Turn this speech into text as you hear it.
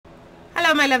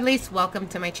Hello my lovelies, welcome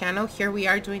to my channel. Here we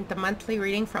are doing the monthly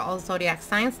reading for all zodiac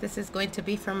signs. This is going to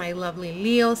be for my lovely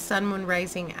Leo, Sun, Moon,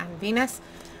 Rising, and Venus.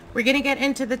 We're going to get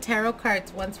into the tarot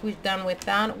cards. Once we're done with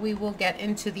that, we will get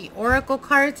into the oracle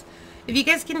cards. If you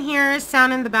guys can hear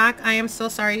sound in the back, I am so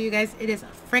sorry you guys. It is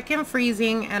freaking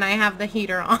freezing and I have the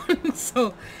heater on.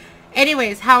 So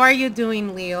anyways, how are you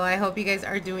doing, Leo? I hope you guys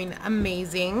are doing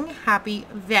amazing. Happy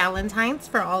Valentine's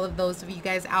for all of those of you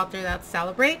guys out there that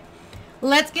celebrate.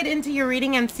 Let's get into your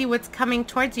reading and see what's coming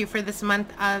towards you for this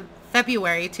month of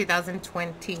February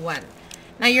 2021.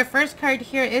 Now your first card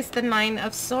here is the Nine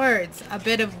of Swords. A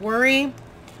bit of worry.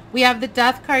 We have the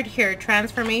Death card here.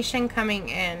 Transformation coming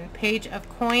in. Page of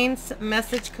Coins.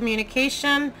 Message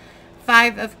communication.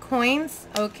 Five of Coins.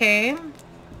 Okay.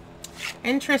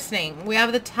 Interesting. We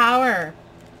have the Tower.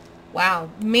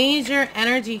 Wow. Major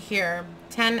energy here.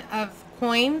 10 of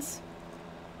Coins.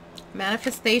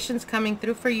 Manifestations coming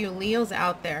through for you Leos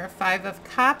out there. Five of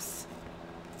Cups.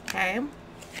 Okay.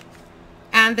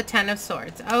 And the 10 of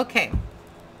Swords. Okay.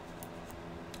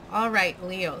 All right,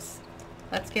 Leos.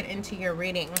 Let's get into your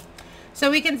reading.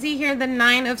 So we can see here the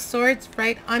Nine of Swords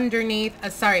right underneath,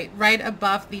 right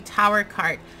above the Tower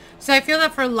card. So I feel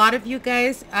that for a lot of you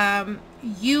guys,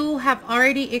 you have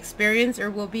already experienced or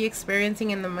will be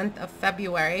experiencing in the month of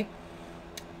February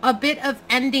a bit of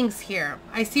endings here.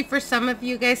 I see for some of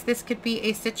you guys, this could be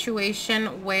a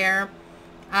situation where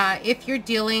if you're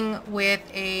dealing with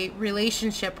a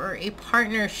relationship or a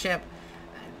partnership,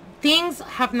 things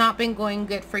have not been going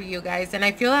good for you guys. And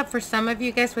I feel that for some of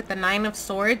you guys with the Nine of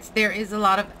Swords, there is a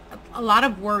lot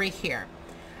of worry here.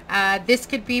 This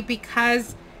could be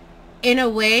because in a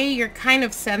way you're kind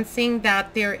of sensing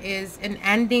that there is an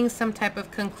ending, some type of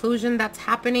conclusion that's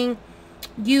happening.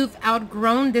 You've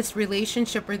outgrown this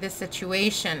relationship or this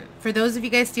situation. For those of you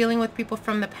guys dealing with people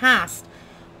from the past,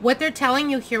 what they're telling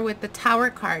you here with the Tower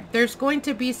card, there's going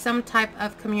to be some type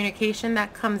of communication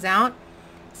that comes out,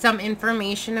 some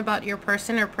information about your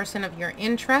person or person of your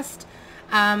interest.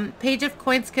 Page of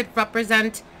Coins could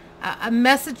represent a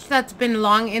message that's been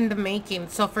long in the making.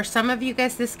 So for some of you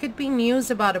guys, this could be news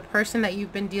about a person that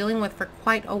you've been dealing with for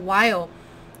quite a while,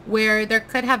 where there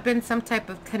could have been some type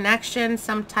of connection,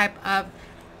 some type of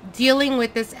dealing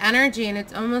with this energy, and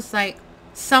it's almost like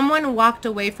someone walked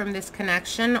away from this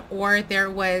connection, or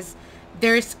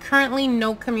there's currently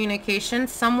no communication.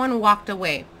 Someone walked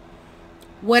away.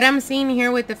 What I'm seeing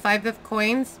here with the Five of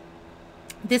Coins,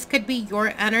 this could be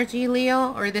your energy,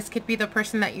 Leo, or this could be the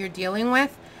person that you're dealing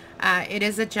with. It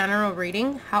is a general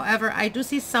reading. However, I do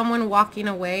see someone walking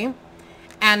away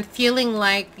and feeling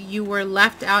like you were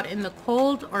left out in the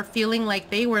cold, or feeling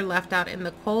like they were left out in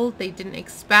the cold. They didn't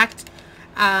expect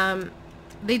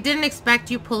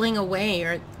you pulling away,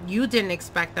 or you didn't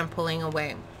expect them pulling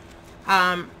away.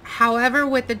 However,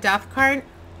 with the Death card,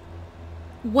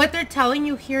 what they're telling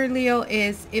you here, Leo,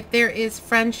 is if there is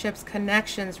friendships,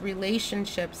 connections,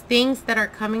 relationships, things that are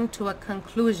coming to a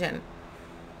conclusion.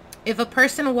 If a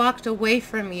person walked away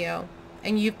from you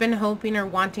and you've been hoping or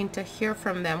wanting to hear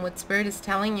from them, what Spirit is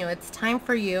telling you, it's time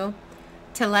for you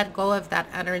to let go of that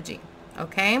energy.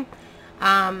 Okay?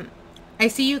 I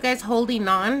see you guys holding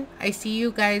on. I see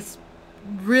you guys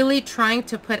really trying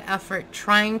to put effort,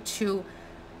 trying to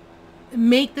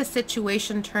make the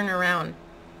situation turn around.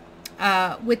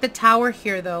 With the Tower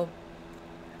here, though,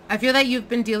 I feel that you've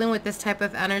been dealing with this type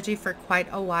of energy for quite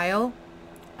a while.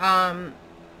 And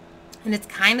it's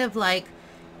kind of like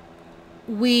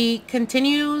we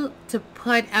continue to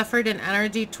put effort and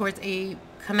energy towards a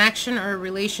connection or a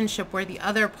relationship where the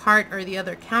other part or the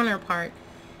other counterpart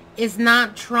is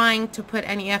not trying to put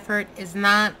any effort,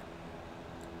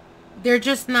 they're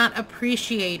just not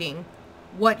appreciating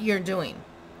what you're doing.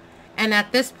 And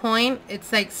at this point,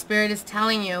 it's like Spirit is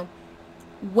telling you,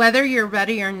 whether you're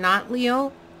ready or not,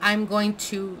 Leo, I'm going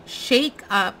to shake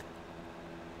up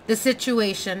the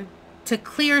situation to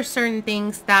clear certain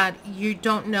things that you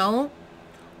don't know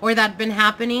or that have been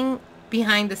happening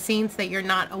behind the scenes that you're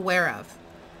not aware of.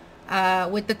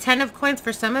 With the 10 of Coins,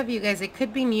 for some of you guys, it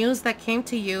could be news that came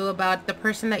to you about the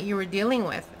person that you were dealing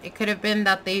with. It could have been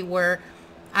that they were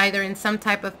either in some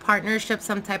type of partnership,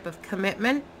 some type of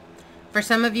commitment. For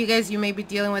some of you guys, you may be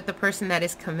dealing with the person that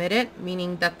is committed,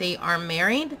 meaning that they are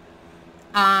married.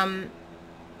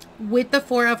 With the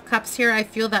Four of Cups here, I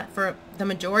feel that for the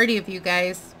majority of you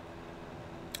guys,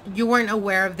 you weren't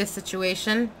aware of this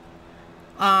situation.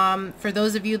 For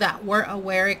those of you that were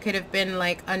aware, it could have been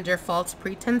like under false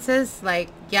pretenses. Like,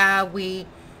 yeah, we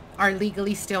are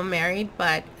legally still married,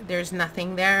 but there's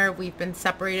nothing there. We've been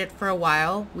separated for a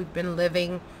while. We've been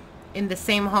living in the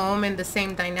same home, in the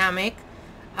same dynamic.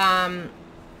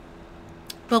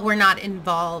 But we're not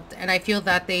involved. And I feel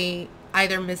that they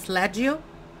either misled you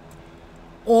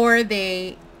or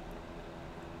they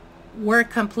were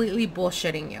completely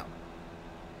bullshitting you.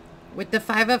 With the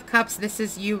Five of Cups, this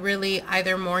is you really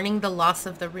either mourning the loss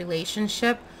of the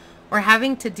relationship or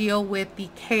having to deal with the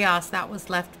chaos that was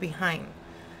left behind.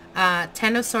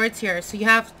 Ten of Swords here. So you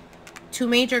have two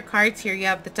major cards here. You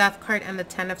have the Death card and the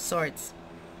Ten of Swords.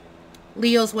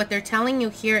 Leos, what they're telling you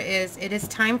here is it is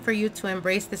time for you to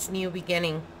embrace this new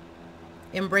beginning.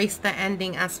 Embrace the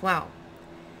ending as well.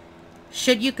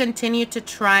 Should you continue to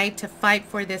try to fight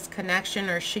for this connection,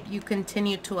 or should you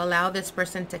continue to allow this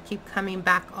person to keep coming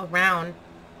back around,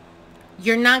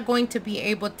 you're not going to be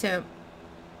able to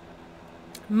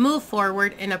move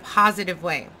forward in a positive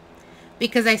way.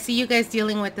 Because I see you guys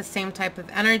dealing with the same type of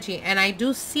energy, and I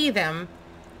do see them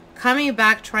coming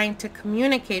back trying to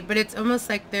communicate, but it's almost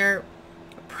like they're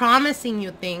promising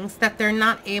you things that they're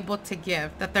not able to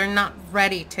give, that they're not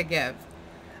ready to give.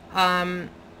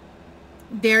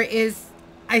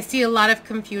 I see a lot of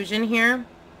confusion here.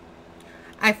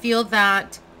 I feel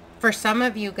that for some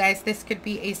of you guys, this could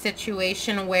be a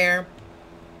situation where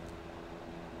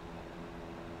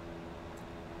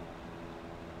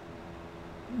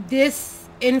this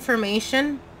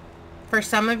information, for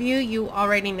some of you, you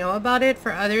already know about it.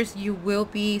 For others, you will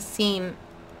be seeing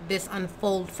this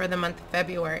unfold for the month of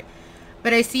February.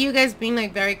 But I see you guys being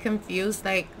like very confused,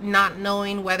 like not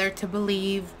knowing whether to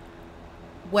believe,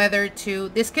 whether to,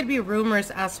 this could be rumors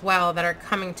as well that are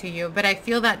coming to you, but I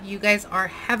feel that you guys are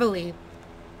heavily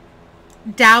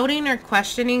doubting or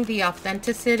questioning the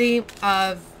authenticity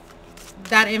of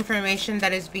that information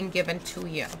that is being given to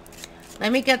you.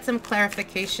 Let me get some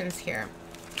clarifications here.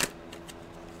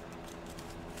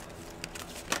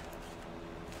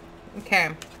 Okay.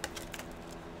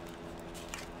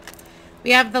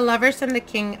 We have the Lovers and the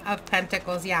King of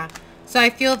Pentacles. Yeah. So I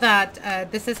feel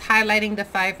that this is highlighting the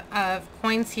Five of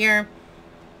Coins here.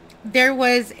 There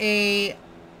was a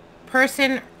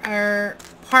person or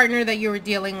partner that you were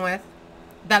dealing with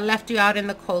that left you out in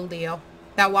the cold, Leo,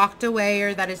 that walked away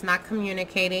or that is not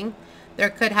communicating. There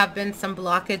could have been some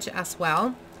blockage as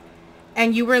well.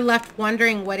 And you were left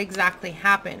wondering what exactly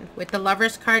happened. With the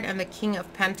Lovers card and the King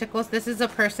of Pentacles, this is a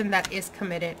person that is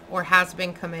committed or has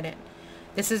been committed.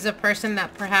 This is a person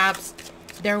that perhaps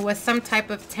there was some type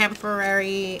of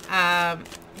temporary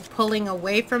pulling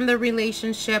away from the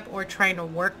relationship or trying to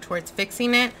work towards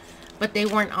fixing it, but they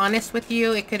weren't honest with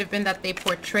you. It could have been that they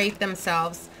portrayed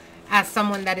themselves as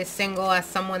someone that is single, as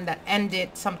someone that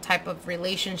ended some type of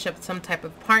relationship, some type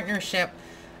of partnership.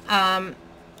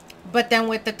 But then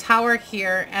with the Tower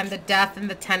here and the Death and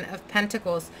the Ten of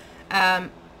Pentacles,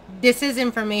 this is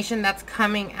information that's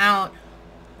coming out.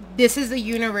 This is the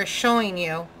universe showing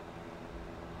you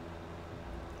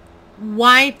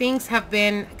why things have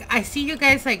been, I see you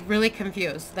guys like really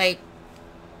confused. Like,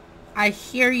 I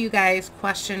hear you guys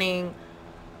questioning,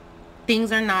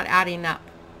 things are not adding up.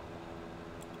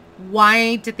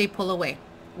 Why did they pull away?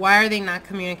 Why are they not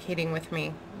communicating with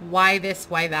me? Why this,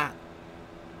 why that?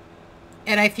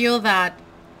 And I feel that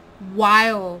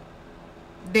while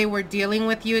they were dealing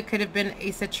with you, it could have been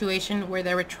a situation where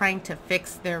they were trying to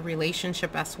fix their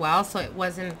relationship as well. So it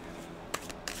wasn't,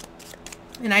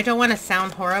 and I don't want to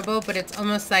sound horrible, but it's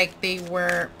almost like they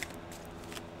were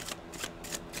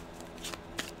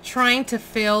trying to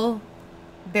fill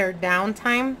their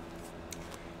downtime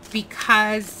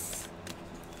because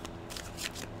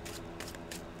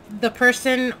the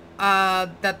person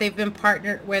that they've been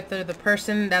partnered with, or the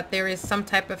person that there is some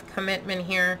type of commitment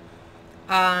here,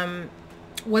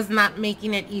 was not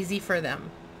making it easy for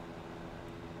them.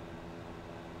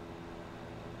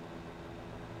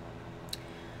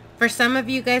 For some of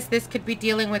you guys, this could be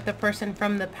dealing with the person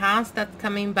from the past that's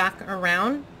coming back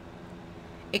around.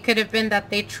 It could have been that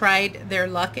they tried their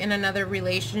luck in another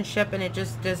relationship and it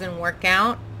just doesn't work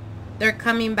out. They're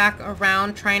coming back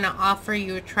around, trying to offer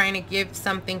you, trying to give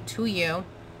something to you.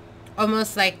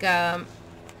 Almost like, I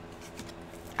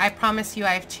promise you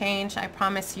I've changed. I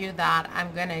promise you that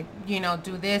I'm going to, you know,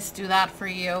 do this, do that for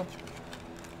you.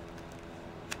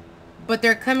 But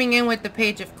they're coming in with the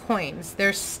Page of Coins.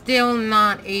 They're still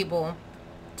not able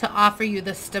to offer you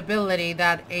the stability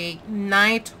that a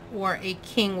knight or a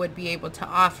king would be able to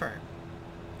offer.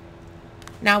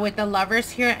 Now with the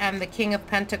Lovers here and the King of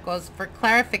Pentacles, for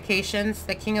clarifications,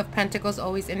 the King of Pentacles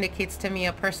always indicates to me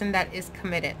a person that is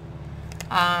committed.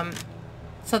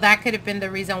 So that could have been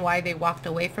the reason why they walked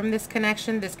away from this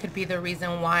connection. This could be the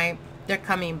reason why they're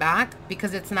coming back,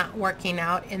 because it's not working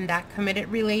out in that committed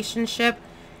relationship.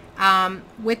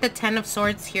 With the Ten of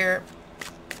Swords here,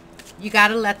 you got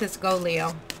to let this go,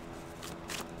 Leo.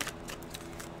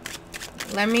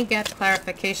 Let me get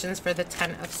clarifications for the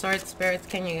Ten of Swords. Spirits,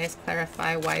 can you guys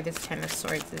clarify why this Ten of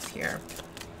Swords is here?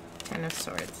 Ten of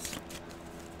Swords.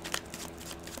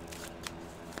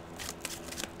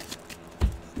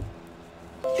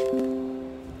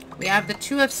 We have the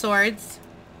Two of Swords.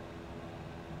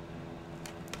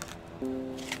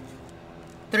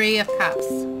 Three of Cups.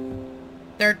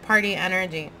 Third party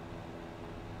energy.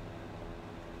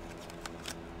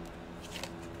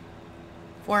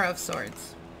 Four of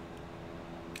Swords.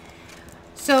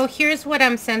 So here's what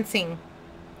I'm sensing.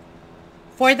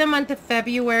 For the month of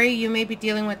February, you may be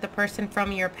dealing with the person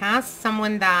from your past,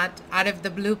 someone that out of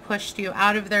the blue pushed you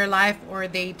out of their life, or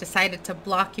they decided to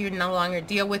block you, no longer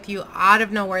deal with you. Out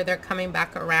of nowhere, they're coming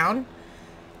back around.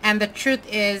 And the truth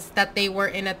is that they were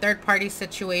in a third-party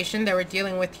situation. They were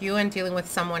dealing with you and dealing with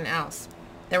someone else.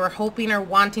 They were hoping or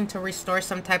wanting to restore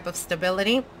some type of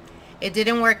stability. It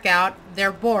didn't work out.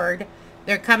 They're bored.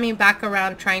 They're coming back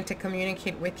around trying to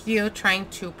communicate with you, trying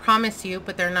to promise you,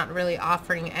 but they're not really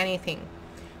offering anything.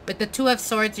 With the Two of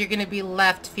Swords, you're going to be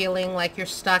left feeling like you're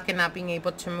stuck and not being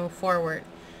able to move forward.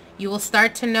 You will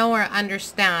start to know or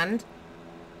understand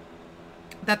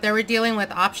that they were dealing with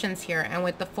options here. And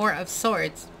with the Four of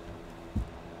Swords,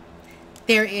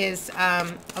 there is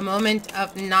a moment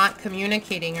of not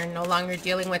communicating or no longer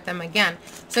dealing with them again.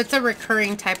 So it's a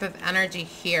recurring type of energy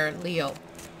here, Leo.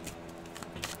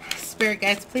 Spirit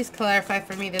guides, please clarify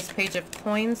for me this Page of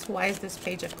Coins. Why is this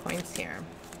Page of Coins here?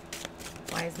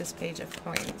 Why is this Page of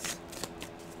Coins?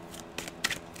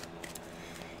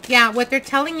 Yeah, what they're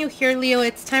telling you here, Leo,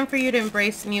 it's time for you to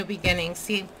embrace new beginnings.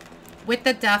 See, with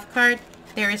the Death card,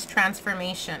 there is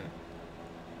transformation.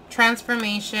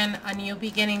 Transformation, a new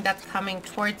beginning that's coming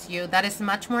towards you that is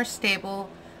much more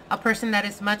stable, a person that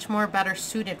is much more better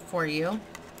suited for you.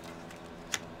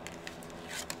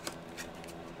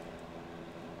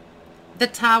 The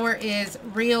Tower is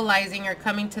realizing or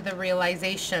coming to the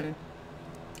realization.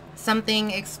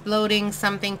 Something exploding,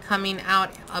 something coming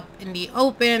out up in the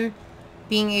open,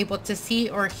 being able to see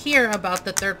or hear about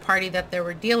the third party that they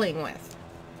were dealing with.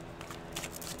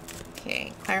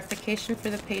 Okay, clarification for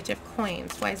the Page of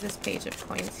Coins. Why is this Page of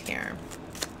Coins here?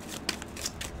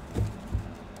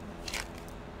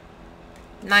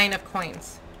 Nine of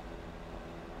Coins.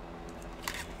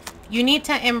 You need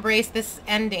to embrace this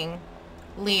ending,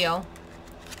 Leo.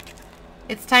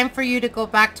 It's time for you to go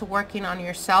back to working on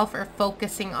yourself or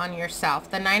focusing on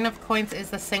yourself. The Nine of Coins is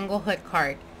the singlehood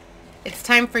card. It's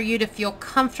time for you to feel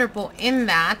comfortable in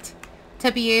that,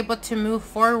 to be able to move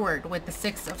forward with the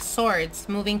Six of Swords,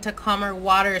 moving to calmer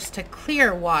waters, to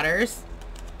clear waters.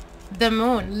 The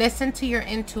Moon, listen to your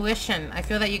intuition. I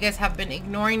feel that you guys have been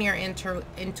ignoring your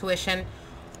intuition,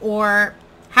 or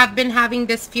have been having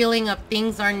this feeling of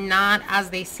things are not as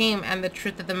they seem, and the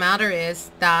truth of the matter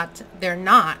is that they're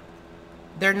not.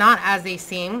 They're not as they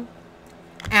seem,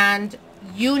 and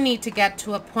you need to get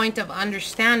to a point of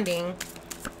understanding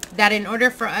that in order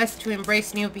for us to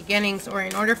embrace new beginnings, or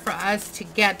in order for us to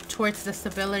get towards the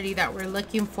stability that we're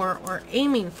looking for or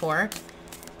aiming for,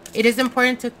 it is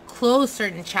important to close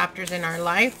certain chapters in our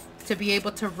life to be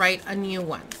able to write a new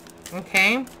one.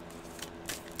 Okay?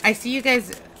 I see you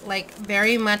guys like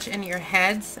very much in your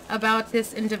heads about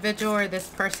this individual or this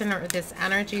person or this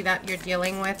energy that you're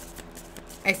dealing with.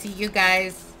 I see you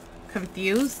guys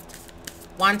confused,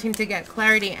 wanting to get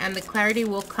clarity, and the clarity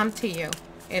will come to you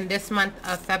in this month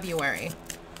of February.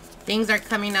 Things are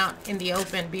coming out in the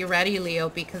open. Be ready, Leo,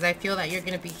 because I feel that you're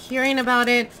going to be hearing about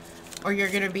it, or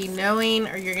you're going to be knowing,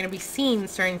 or you're going to be seeing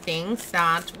certain things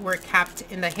that were kept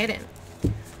in the hidden.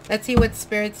 Let's see what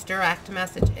Spirit's direct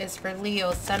message is for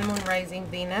Leo, Sun, Moon, Rising,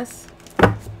 Venus,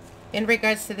 in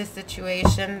regards to this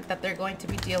situation that they're going to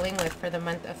be dealing with for the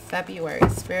month of February.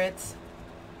 Spirits,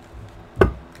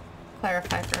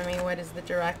 clarify for me, what is the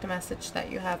direct message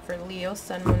that you have for Leo,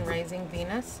 Sun, Moon, Rising,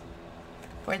 Venus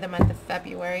for the month of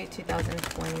February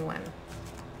 2021.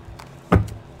 All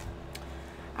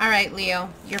right, Leo,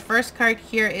 your first card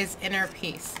here is Inner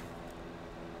Peace.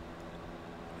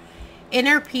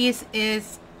 Inner peace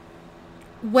is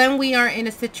when we are in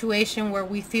a situation where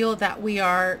we feel that we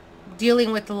are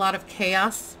dealing with a lot of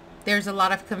chaos. There's a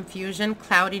lot of confusion,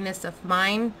 cloudiness of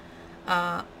mind,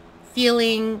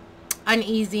 feeling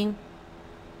uneasy,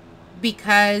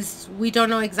 because we don't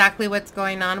know exactly what's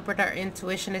going on, but our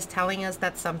intuition is telling us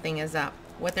that something is up.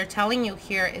 What they're telling you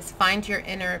here is find your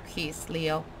inner peace,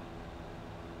 Leo.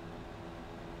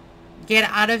 Get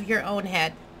out of your own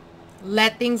head.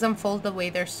 Let things unfold the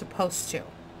way they're supposed to.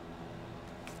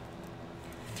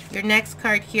 Your next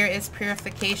card here is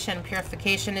Purification.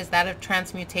 Purification is that of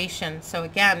transmutation. So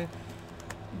again,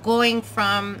 going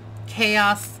from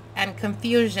chaos and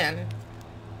confusion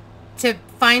to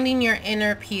finding your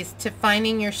inner peace, to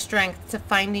finding your strength, to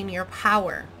finding your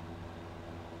power.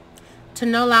 To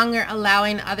no longer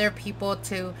allowing other people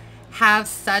to have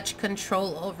such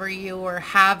control over you or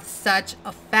have such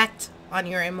effect on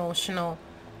your emotional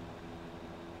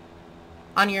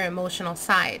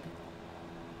side.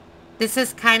 This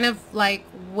is kind of like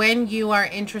when you are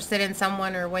interested in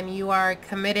someone or when you are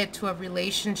committed to a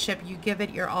relationship, you give it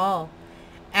your all.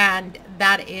 And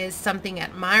that is something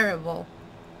admirable.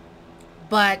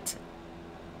 But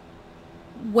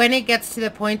when it gets to the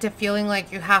point of feeling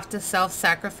like you have to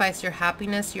self-sacrifice your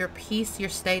happiness, your peace, your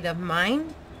state of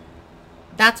mind,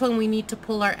 that's when we need to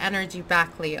pull our energy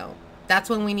back, Leo. That's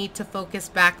when we need to focus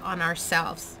back on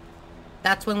ourselves.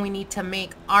 That's when we need to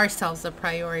make ourselves a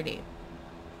priority.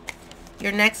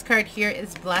 Your next card here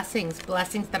is blessings.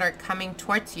 Blessings that are coming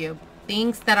towards you.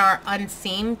 Things that are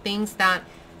unseen. Things that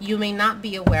you may not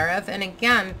be aware of. And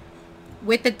again,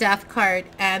 with the Death card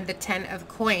and the 10 of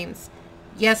coins,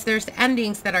 yes, there's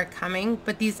endings that are coming,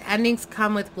 but these endings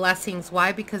come with blessings.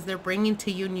 Why? Because they're bringing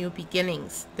to you new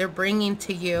beginnings. They're bringing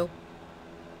to you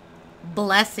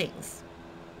blessings.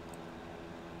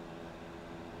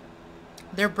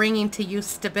 They're bringing to you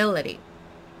stability.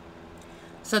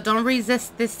 So don't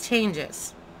resist these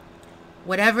changes.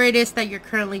 Whatever it is that you're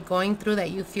currently going through, that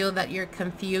you feel that you're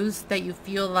confused, that you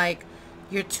feel like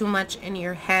you're too much in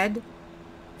your head,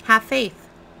 have faith.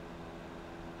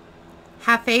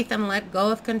 Have faith and let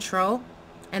go of control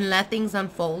and let things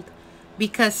unfold,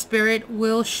 because Spirit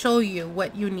will show you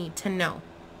what you need to know.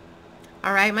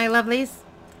 All right, my lovelies?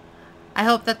 I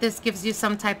hope that this gives you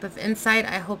some type of insight.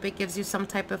 I hope it gives you some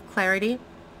type of clarity,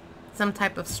 some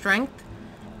type of strength.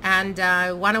 And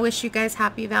I want to wish you guys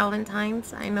happy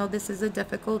Valentine's. I know this is a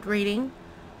difficult reading,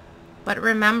 but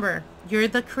remember, you're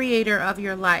the creator of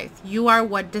your life. You are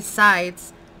what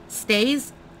decides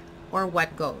stays or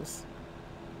what goes.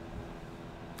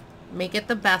 Make it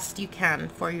the best you can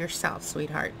for yourself,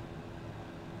 sweetheart.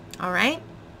 All right?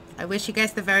 I wish you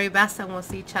guys the very best, and we'll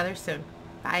see each other soon.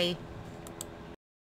 Bye.